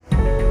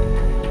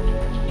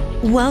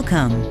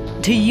Welcome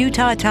to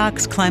Utah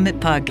Talks Climate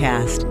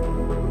Podcast,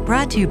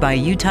 brought to you by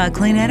Utah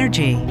Clean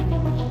Energy.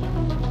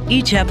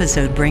 Each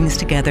episode brings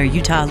together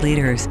Utah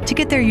leaders to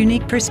get their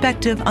unique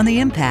perspective on the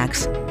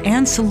impacts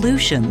and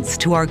solutions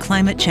to our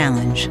climate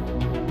challenge.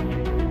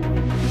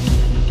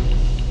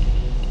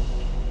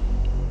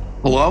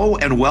 Hello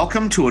and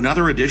welcome to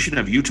another edition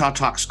of Utah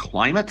Talks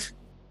Climate.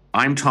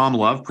 I'm Tom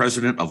Love,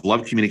 president of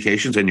Love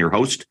Communications and your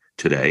host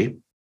today.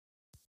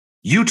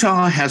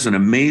 Utah has an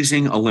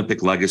amazing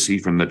Olympic legacy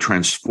from the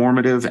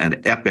transformative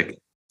and epic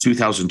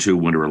 2002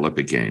 Winter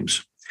Olympic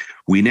Games.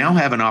 We now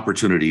have an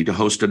opportunity to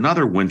host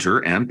another Winter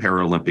and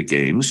Paralympic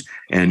Games,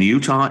 and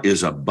Utah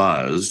is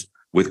abuzz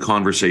with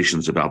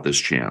conversations about this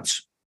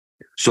chance.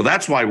 So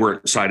that's why we're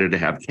excited to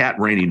have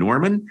Catherine Raney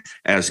Norman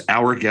as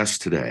our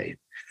guest today.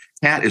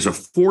 Cat is a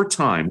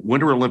four-time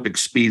Winter Olympic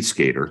speed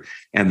skater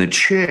and the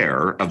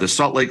chair of the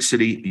Salt Lake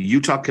City,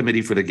 Utah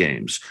Committee for the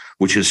Games,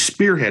 which is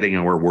spearheading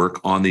our work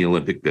on the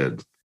Olympic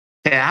bid.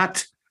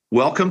 Cat,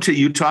 welcome to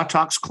Utah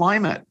Talks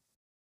Climate.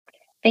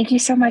 Thank you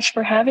so much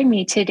for having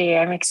me today.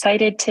 I'm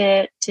excited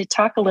to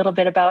talk a little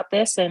bit about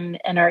this and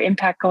our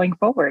impact going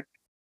forward.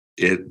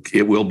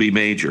 It will be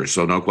major,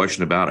 so no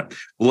question about it.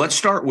 Well,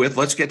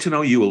 let's get to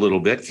know you a little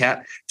bit.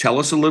 Cat, tell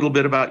us a little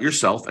bit about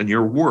yourself and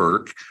your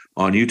work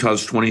on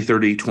Utah's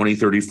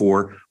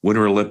 2030-2034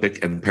 Winter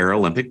Olympic and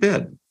Paralympic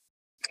bid.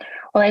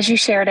 Well, as you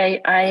shared,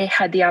 I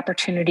had the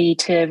opportunity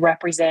to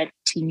represent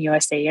Team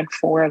USA in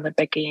 4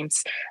 Olympic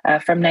Games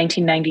from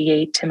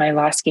 1998 to my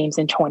last games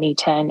in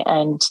 2010.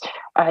 And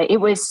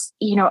it was,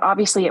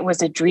 obviously it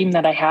was a dream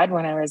that I had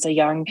when I was a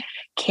young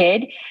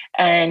kid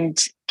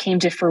and came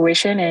to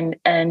fruition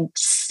and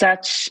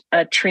such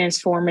a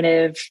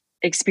transformative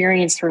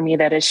experience for me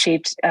that has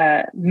shaped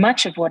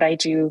much of what I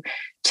do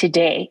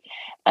today.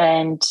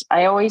 And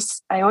I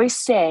always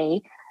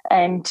say,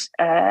 and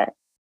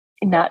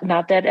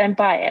not that I'm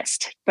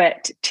biased,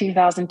 but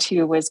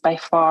 2002 was by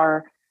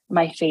far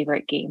my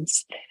favorite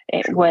games.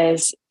 It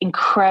was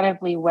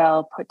incredibly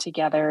well put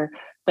together,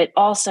 but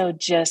also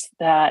just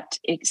that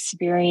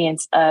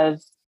experience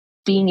of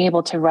being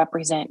able to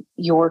represent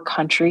your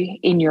country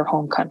in your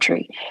home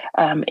country.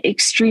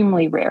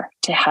 Extremely rare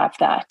to have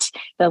that.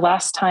 The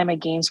last time a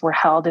games were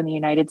held in the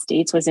United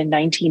States was in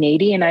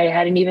 1980, and I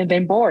hadn't even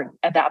been born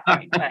at that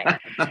point in time.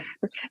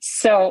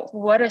 So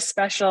what a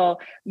special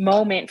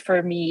moment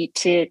for me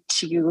to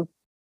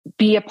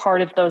be a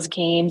part of those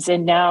games.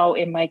 And now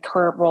in my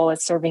current role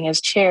as serving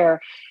as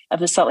chair of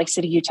the Salt Lake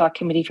City, Utah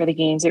Committee for the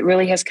Games, it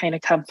really has kind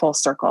of come full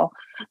circle.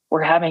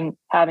 We're having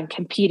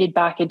competed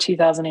back in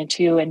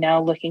 2002 and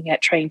now looking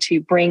at trying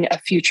to bring a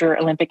future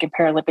Olympic and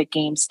Paralympic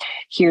Games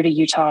here to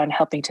Utah and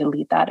helping to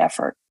lead that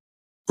effort.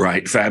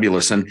 Right.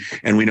 Fabulous. And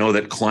we know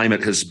that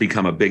climate has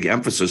become a big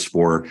emphasis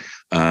for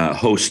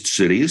host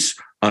cities,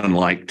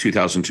 unlike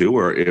 2002,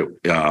 where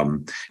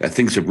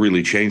things have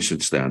really changed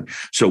since then.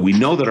 So we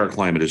know that our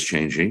climate is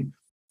changing,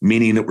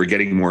 meaning that we're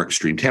getting more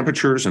extreme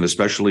temperatures and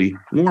especially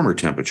warmer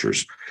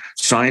temperatures.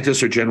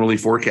 Scientists are generally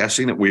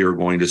forecasting that we are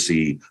going to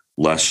see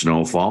less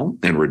snowfall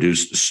and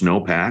reduced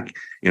snowpack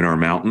in our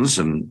mountains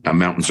and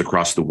mountains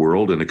across the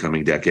world in the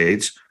coming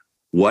decades.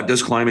 What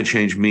does climate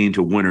change mean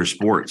to winter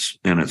sports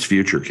and its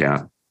future,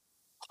 Kat?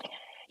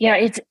 Yeah,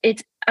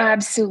 it's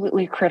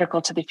absolutely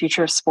critical to the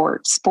future of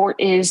sport. Sport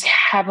is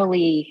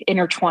heavily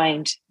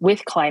intertwined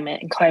with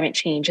climate and climate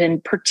change,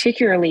 and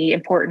particularly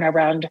important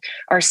around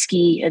our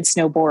ski and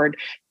snowboard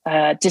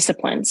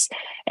disciplines.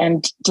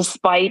 And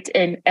despite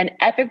an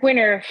epic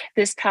winter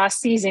this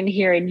past season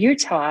here in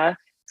Utah,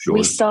 sure,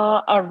 we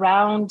saw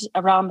around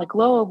the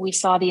globe, we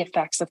saw the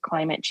effects of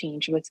climate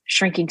change with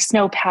shrinking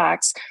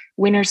snowpacks,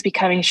 winters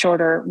becoming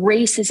shorter,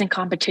 races and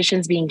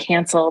competitions being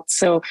canceled.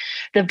 So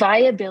the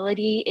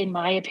viability, in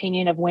my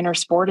opinion, of winter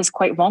sport is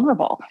quite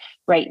vulnerable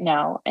right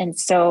now. And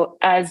so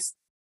as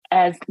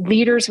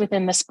leaders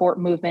within the sport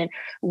movement,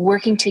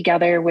 working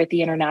together with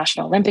the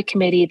International Olympic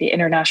Committee, the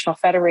international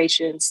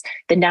federations,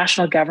 the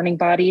national governing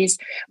bodies,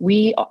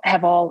 we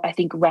have all, I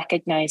think,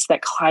 recognized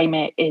that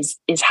climate is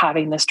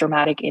having this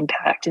dramatic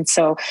impact. And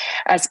so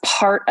as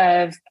part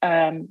of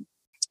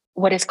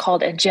what is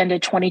called Agenda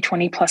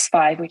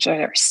 2020+5, which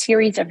are a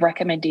series of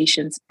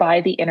recommendations by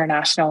the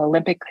International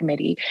Olympic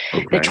Committee,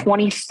 okay, the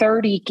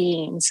 2030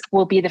 Games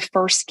will be the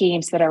first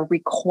games that are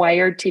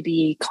required to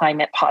be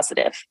climate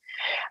positive.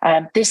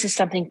 This is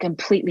something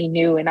completely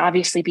new and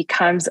obviously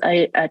becomes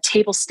a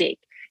table stake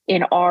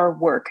in our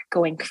work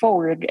going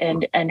forward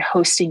and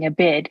hosting a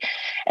bid.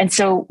 And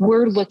so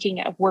we're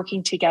looking at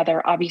working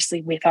together,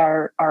 obviously, with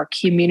our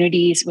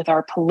communities, with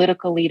our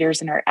political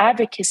leaders and our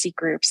advocacy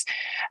groups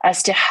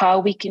as to how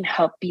we can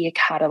help be a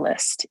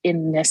catalyst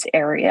in this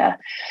area.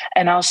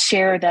 And I'll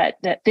share that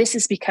this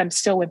has become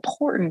so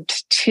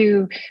important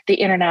to the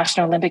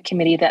International Olympic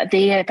Committee that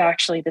they have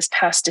actually this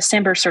past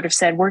December sort of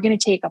said, we're going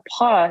to take a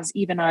pause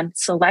even on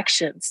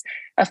selections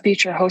of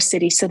future host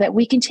cities so that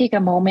we can take a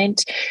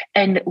moment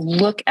and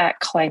look at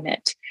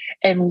climate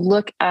and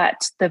look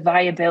at the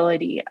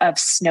viability of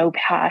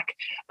snowpack,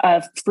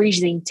 of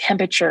freezing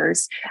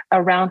temperatures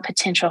around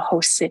potential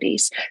host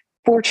cities.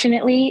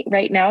 Fortunately,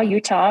 right now,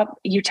 Utah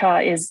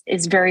is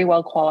very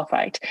well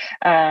qualified,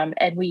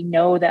 and we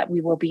know that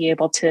we will be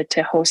able to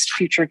host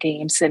future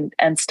games.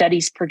 And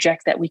studies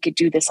project that we could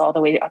do this all the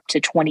way up to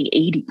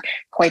 2080.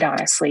 Quite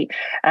honestly,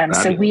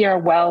 so we are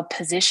well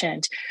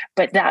positioned.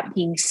 But that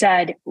being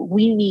said,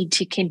 we need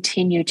to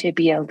continue to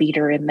be a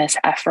leader in this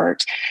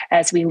effort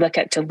as we look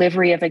at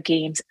delivery of a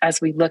games, as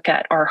we look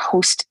at our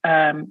host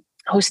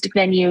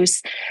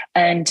venues,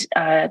 and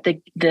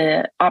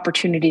the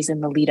opportunities in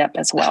the lead up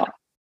as well.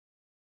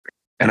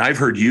 And I've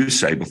heard you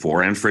say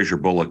before, and Fraser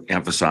Bullock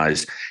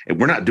emphasized,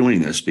 we're not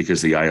doing this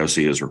because the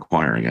IOC is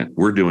requiring it.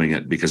 We're doing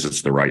it because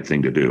it's the right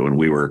thing to do. And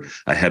we were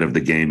ahead of the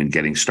game in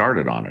getting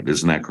started on it.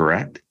 Isn't that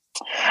correct?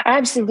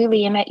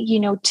 Absolutely. And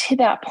to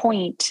that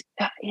point,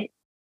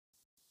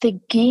 the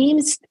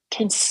games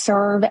can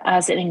serve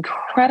as an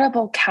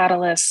incredible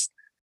catalyst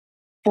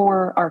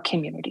for our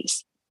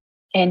communities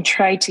and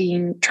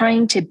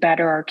trying to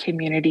better our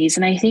communities.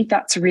 And I think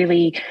that's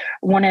really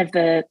one of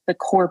the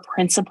core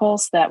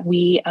principles that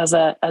we as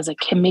a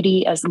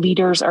committee, as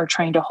leaders, are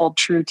trying to hold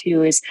true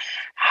to, is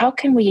how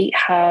can we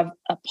have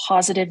a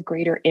positive,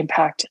 greater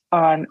impact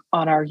on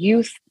our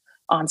youth,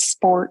 on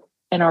sport,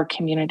 and our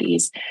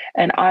communities.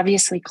 And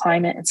obviously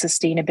climate and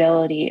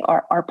sustainability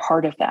are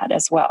part of that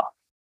as well.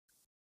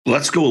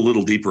 Let's go a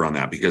little deeper on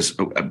that, because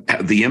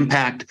the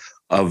impact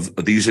of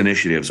these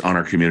initiatives on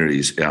our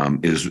communities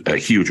is a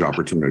huge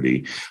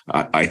opportunity,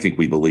 I think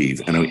we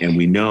believe. And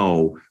we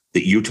know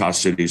that Utah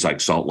cities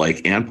like Salt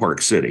Lake and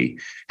Park City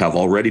have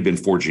already been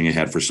forging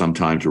ahead for some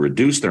time to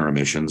reduce their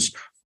emissions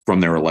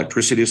from their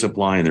electricity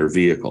supply and their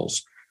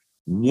vehicles.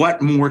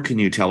 What more can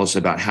you tell us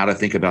about how to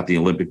think about the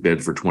Olympic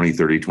bid for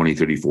 2030,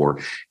 2034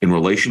 in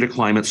relation to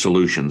climate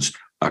solutions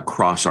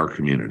across our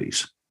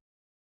communities?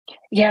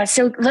 Yeah,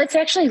 so let's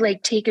actually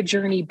take a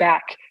journey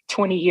back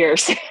 20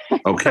 years.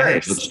 Okay,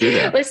 let's do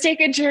that. Let's take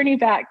a journey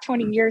back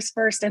 20 years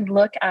first and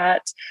look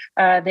at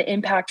the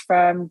impact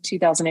from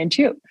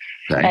 2002.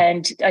 Okay.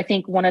 And I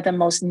think one of the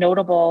most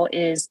notable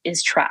is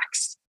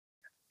tracks.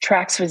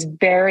 Tracks was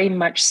very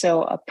much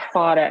so a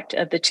product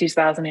of the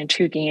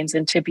 2002 games,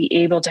 and to be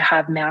able to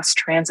have mass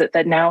transit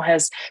that now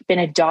has been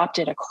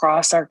adopted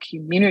across our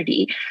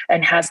community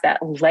and has that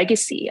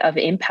legacy of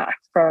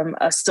impact from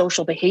a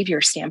social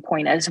behavior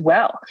standpoint as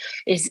well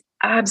is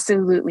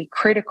absolutely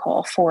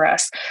critical for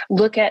us.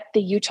 Look at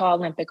the Utah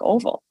Olympic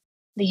Oval.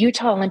 The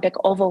Utah Olympic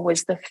Oval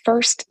was the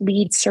first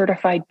LEED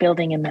certified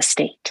building in the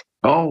state.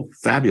 Oh,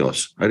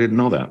 fabulous. I didn't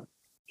know that.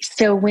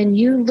 So when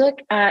you look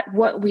at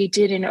what we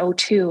did in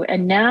 2002,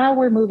 and now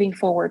we're moving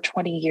forward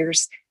 20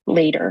 years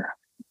later,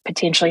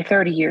 potentially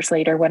 30 years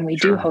later, when we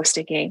do host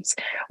a games,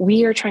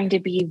 we are trying to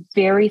be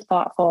very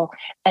thoughtful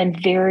and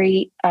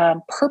very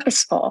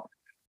purposeful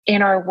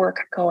in our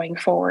work going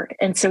forward.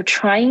 And so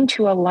trying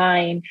to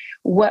align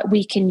what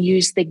we can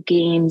use the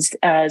games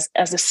as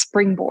a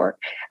springboard,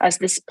 as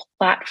this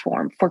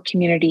platform for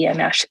community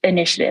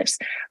initiatives.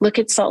 Look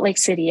at Salt Lake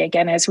City,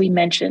 again, as we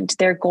mentioned,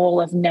 their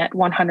goal of net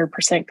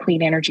 100%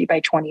 clean energy by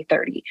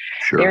 2030.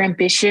 Sure. Their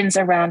ambitions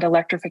around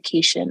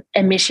electrification,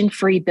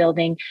 emission-free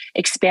building,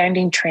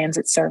 expanding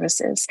transit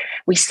services.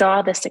 We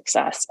saw the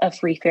success of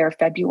Free Fare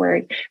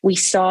February. We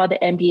saw the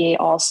NBA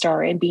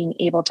All-Star and being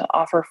able to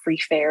offer free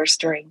fares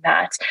during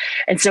that.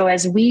 And so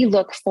as we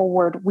look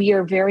forward, we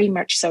are very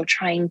much so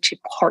trying to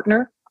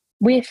partner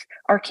with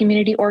our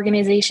community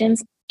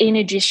organizations, in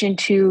addition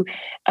to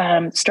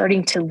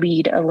starting to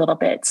lead a little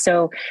bit.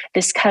 So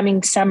this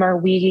coming summer,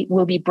 we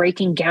will be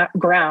breaking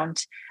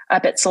ground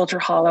up at Soldier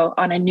Hollow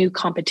on a new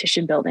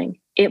competition building.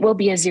 It will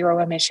be a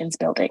zero emissions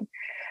building.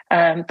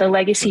 The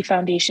Legacy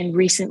Foundation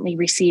recently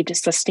received a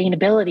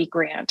sustainability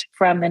grant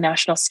from the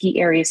National Ski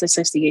Areas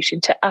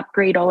Association to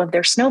upgrade all of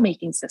their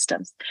snowmaking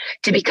systems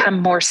to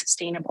become more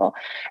sustainable.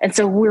 And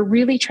so we're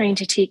really trying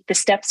to take the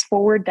steps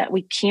forward that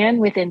we can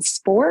within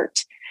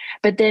sport,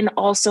 but then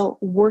also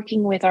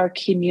working with our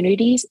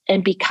communities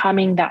and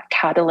becoming that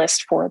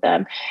catalyst for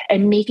them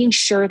and making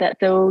sure that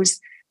those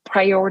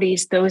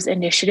priorities, those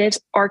initiatives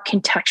are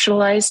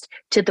contextualized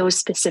to those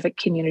specific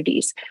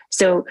communities.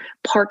 So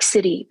Park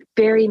City,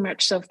 very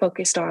much so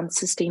focused on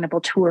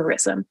sustainable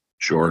tourism.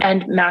 Sure.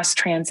 And mass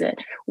transit,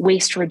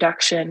 waste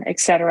reduction, et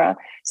cetera.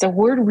 So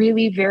we're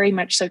really very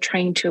much so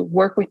trying to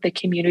work with the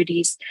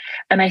communities.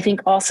 And I think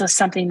also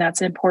something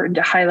that's important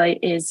to highlight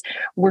is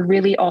we're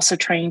really also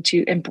trying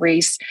to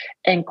embrace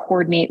and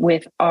coordinate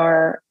with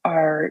our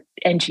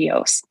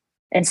NGOs.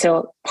 And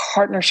so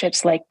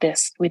partnerships like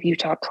this with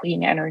Utah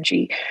Clean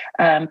Energy,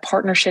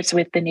 partnerships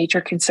with the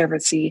Nature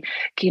Conservancy,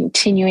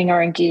 continuing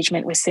our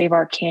engagement with Save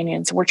Our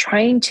Canyons, we're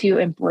trying to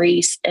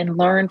embrace and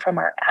learn from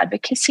our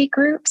advocacy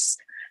groups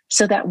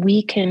so that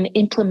we can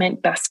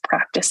implement best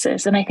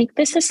practices. And I think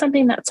this is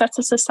something that sets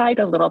us aside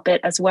a little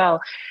bit as well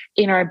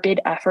in our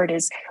bid effort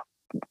is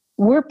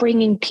we want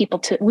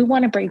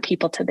to bring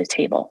people to the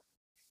table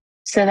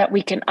so that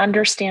we can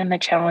understand the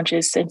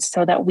challenges and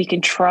so that we can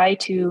try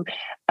to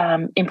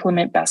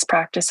implement best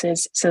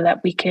practices so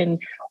that we can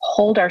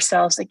hold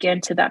ourselves again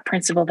to that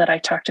principle that I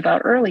talked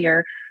about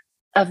earlier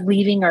of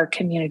leaving our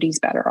communities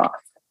better off.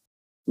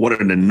 what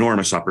an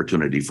enormous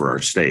opportunity for our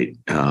state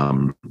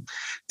to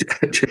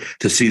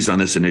seize on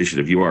this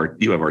initiative.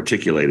 You have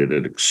articulated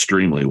it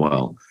extremely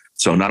well.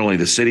 So not only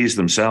the cities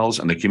themselves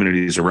and the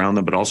communities around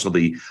them, but also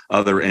the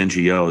other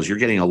NGOs. You're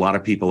getting a lot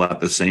of people at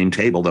the same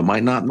table that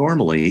might not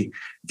normally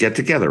get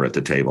together at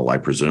the table, I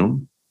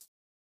presume.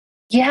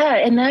 Yeah,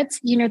 and that's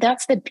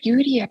the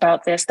beauty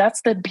about this.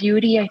 That's the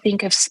beauty, I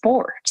think, of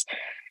sports.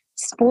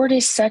 Sport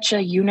is such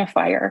a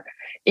unifier.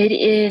 It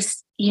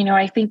is,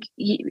 I think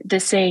the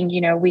saying,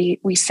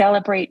 we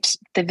celebrate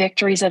the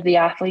victories of the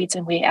athletes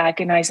and we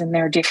agonize in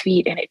their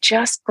defeat, and it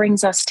just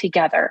brings us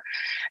together.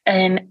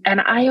 And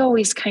I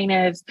always kind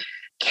of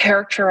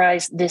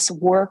characterize this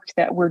work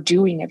that we're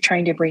doing of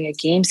trying to bring a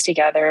games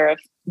together of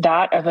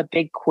that of a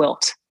big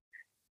quilt.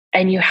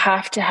 And you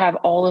have to have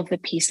all of the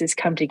pieces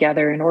come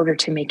together in order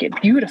to make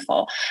it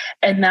beautiful.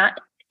 And that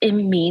it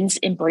means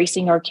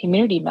embracing our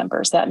community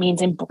members. That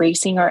means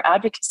embracing our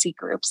advocacy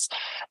groups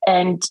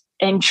and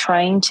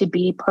trying to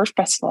be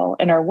purposeful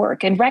in our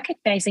work and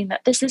recognizing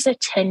that this is a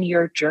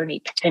 10-year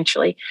journey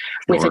potentially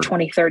with the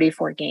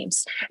 2034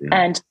 games. Yeah.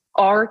 And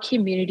our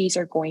communities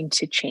are going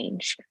to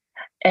change.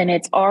 And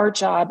it's our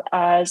job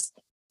as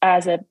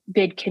a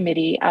bid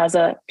committee, as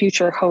a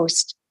future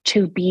host,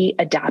 to be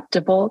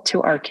adaptable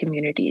to our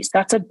communities.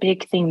 That's a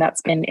big thing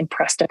that's been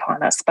impressed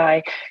upon us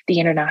by the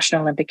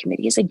International Olympic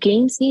Committee. Is a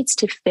games needs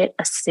to fit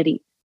a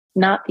city,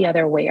 not the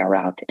other way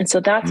around. And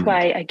so that's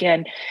why,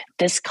 again,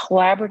 this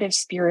collaborative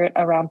spirit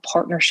around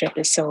partnership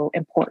is so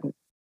important.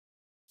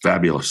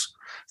 Fabulous.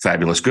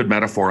 Good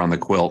metaphor on the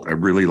quilt. I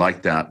really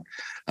like that,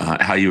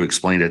 how you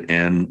explained it.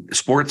 And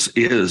sports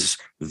is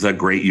the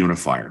great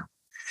unifier.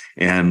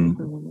 And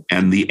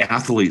the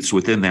athletes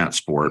within that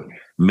sport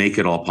make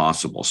it all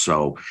possible.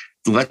 So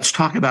let's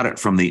talk about it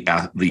from the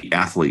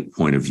athlete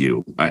point of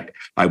view.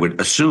 I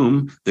would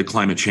assume that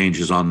climate change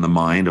is on the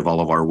mind of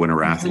all of our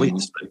winter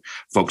athletes.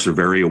 Folks are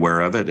very aware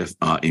of it if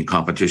in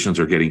competitions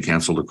are getting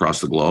canceled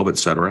across the globe, et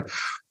cetera.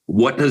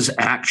 What does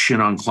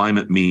action on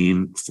climate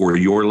mean for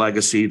your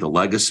legacy, the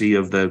legacy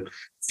of the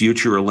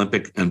future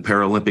Olympic and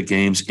Paralympic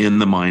Games in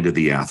the mind of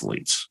the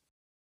athletes?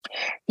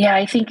 Yeah,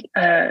 I think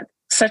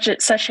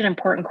such an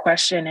important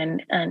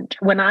question. And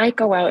when I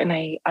go out and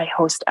I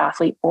host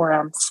athlete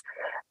forums,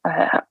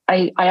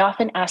 I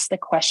often ask the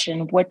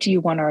question, what do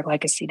you want our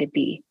legacy to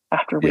be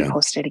after we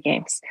hosted a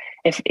games?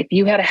 If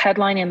you had a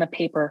headline in the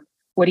paper,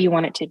 what do you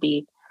want it to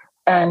be?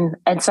 And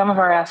some of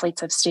our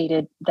athletes have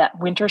stated that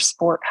winter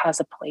sport has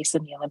a place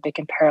in the Olympic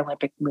and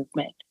Paralympic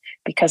movement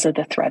because of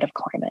the threat of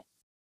climate.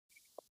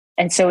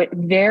 And so it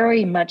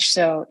very much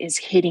so is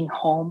hitting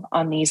home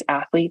on these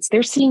athletes.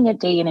 They're seeing it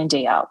day in and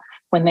day out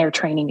when they're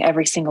training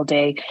every single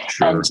day.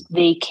 Sure. And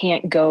they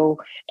can't go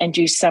and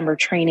do summer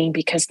training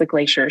because the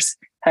glaciers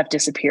have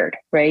disappeared,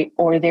 right?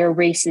 Or their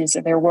races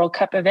or their World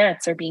Cup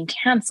events are being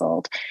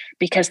canceled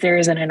because there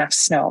isn't enough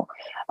snow.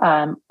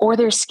 Or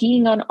they're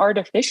skiing on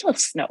artificial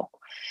snow,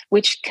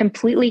 which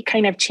completely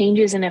kind of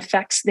changes and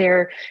affects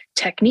their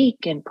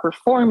technique and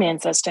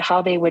performance as to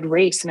how they would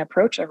race and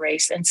approach a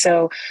race. And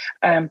so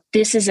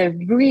this is a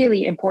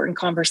really important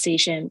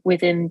conversation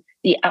within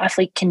the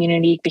athlete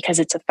community because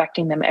it's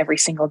affecting them every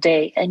single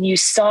day. And you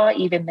saw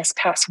even this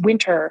past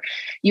winter,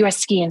 U.S.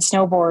 Ski and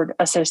Snowboard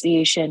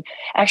Association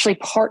actually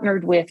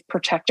partnered with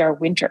Protect Our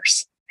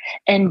Winters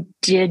and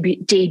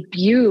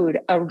debuted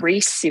a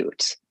race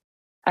suit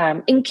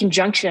in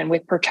conjunction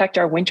with Protect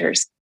Our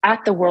Winters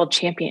at the World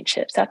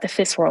Championships, at the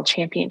FIS World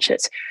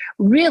Championships,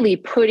 really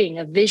putting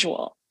a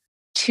visual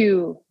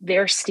to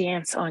their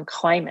stance on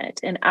climate.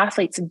 And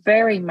athletes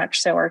very much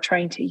so are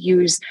trying to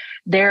use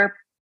their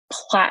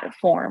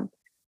platform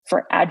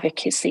for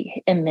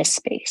advocacy in this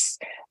space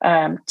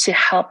to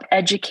help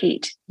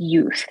educate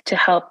youth, to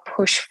help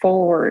push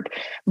forward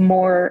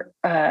more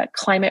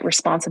climate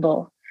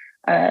responsible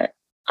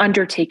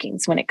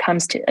undertakings when it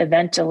comes to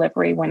event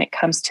delivery, when it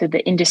comes to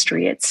the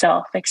industry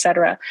itself, et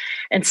cetera.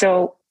 And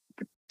so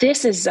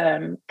this is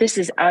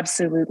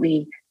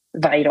absolutely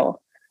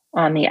vital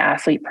on the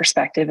athlete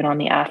perspective and on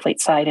the athlete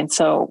side. And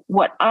so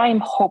what I'm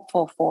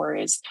hopeful for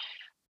is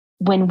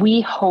when we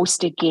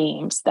host a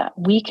games that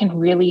we can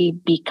really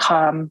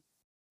become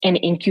an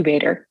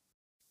incubator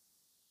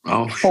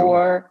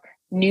for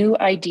new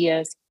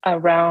ideas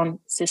around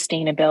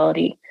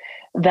sustainability,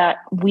 that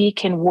we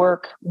can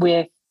work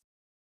with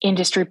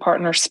industry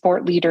partners,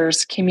 sport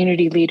leaders,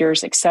 community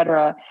leaders, et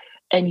cetera,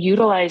 and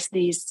utilize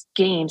these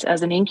games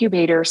as an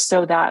incubator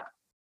so that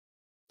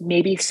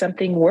maybe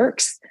something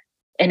works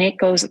and it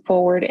goes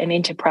forward and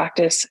into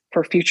practice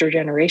for future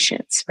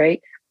generations,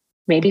 right?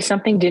 Maybe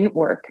something didn't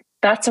work.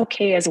 That's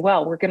okay as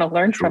well. We're going to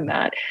learn from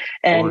that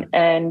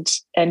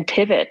and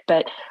pivot.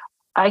 But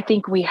I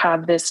think we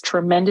have this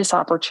tremendous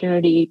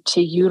opportunity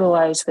to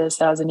utilize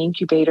this as an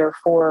incubator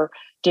for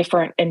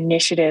different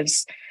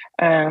initiatives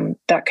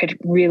that could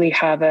really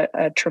have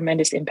a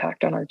tremendous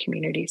impact on our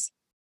communities.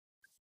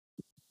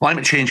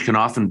 Climate change can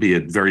often be a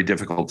very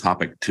difficult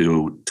topic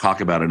to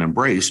talk about and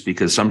embrace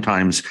because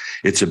sometimes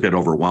it's a bit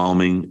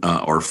overwhelming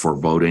or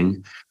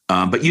foreboding.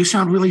 But you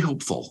sound really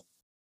hopeful.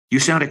 You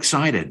sound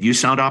excited. You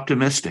sound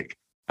optimistic.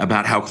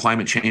 about how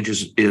climate change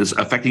is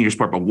affecting your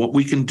sport, but what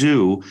we can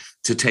do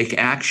to take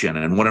action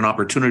and what an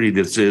opportunity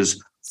this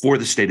is for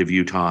the state of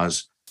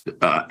Utah's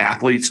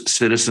athletes,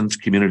 citizens,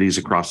 communities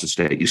across the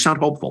state. You sound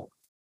hopeful.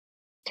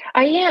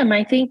 I am.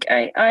 I think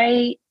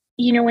I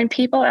when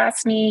people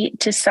ask me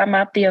to sum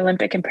up the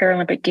Olympic and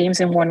Paralympic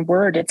Games in one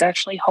word, it's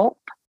actually hope.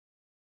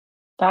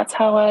 That's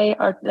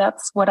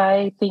what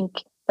I think.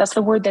 That's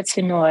the word that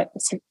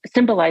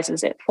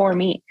symbolizes it for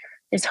me,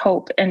 is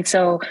hope. And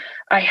so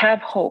I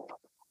have hope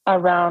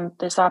around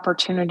this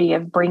opportunity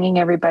of bringing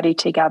everybody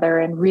together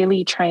and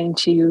really trying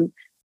to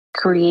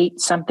create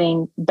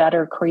something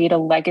better, create a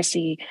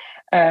legacy,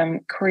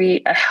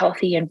 create a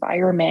healthy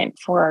environment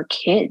for our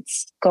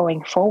kids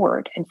going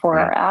forward and for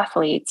our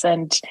athletes.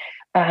 And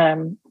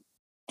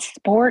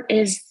sport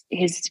is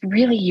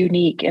really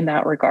unique in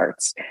that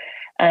regards.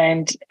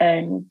 And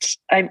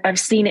I've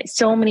seen it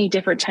so many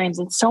different times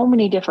in so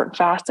many different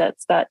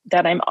facets that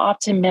I'm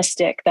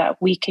optimistic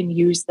that we can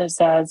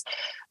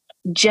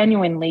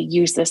genuinely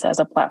use this as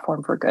a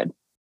platform for good.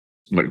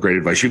 What great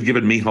advice. You've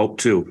given me hope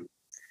too.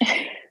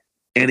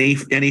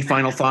 Any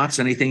final thoughts?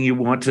 Anything you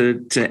want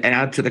to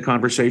add to the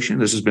conversation?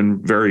 This has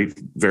been very,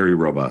 very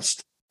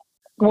robust.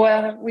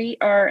 Well,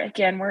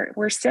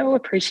 we're so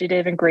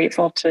appreciative and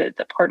grateful to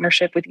the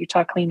partnership with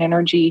Utah Clean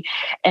Energy.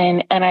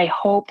 And I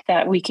hope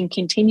that we can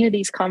continue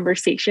these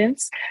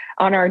conversations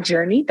on our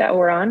journey that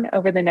we're on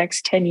over the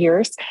next 10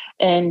 years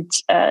and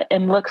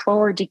look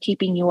forward to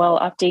keeping you all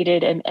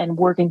updated and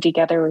working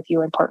together with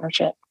you in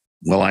partnership.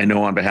 Well, I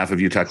know on behalf of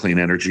Utah Clean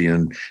Energy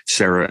and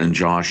Sarah and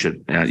Josh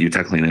at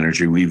Utah Clean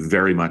Energy, we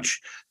very much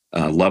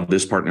love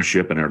this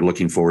partnership and are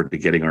looking forward to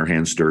getting our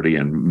hands dirty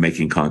and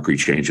making concrete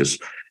changes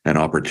and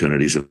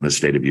opportunities in the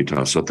state of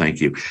Utah. So thank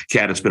you.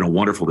 Kat, it's been a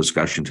wonderful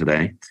discussion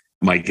today.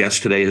 My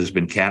guest today has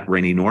been Catherine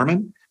Raney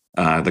Norman,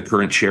 the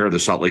current chair of the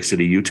Salt Lake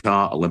City,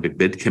 Utah Olympic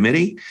Bid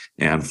Committee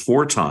and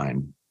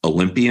 4-time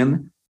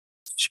Olympian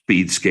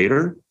speed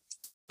skater.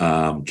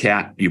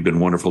 Kat, you've been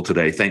wonderful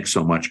today. Thanks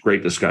so much.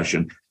 Great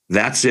discussion.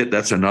 That's it.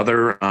 That's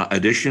another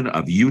edition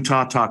of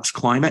Utah Talks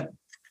Climate.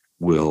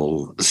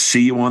 We'll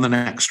see you on the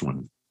next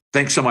one.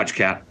 Thanks so much,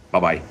 Kat.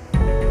 Bye-bye.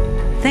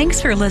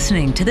 Thanks for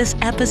listening to this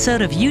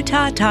episode of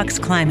Utah Talks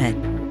Climate.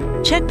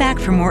 Check back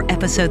for more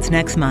episodes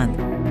next month.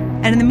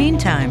 And in the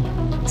meantime,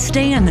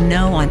 stay in the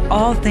know on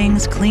all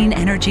things clean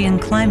energy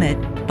and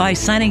climate by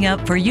signing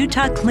up for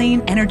Utah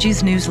Clean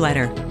Energy's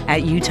newsletter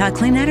at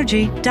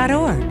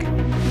utahcleanenergy.org.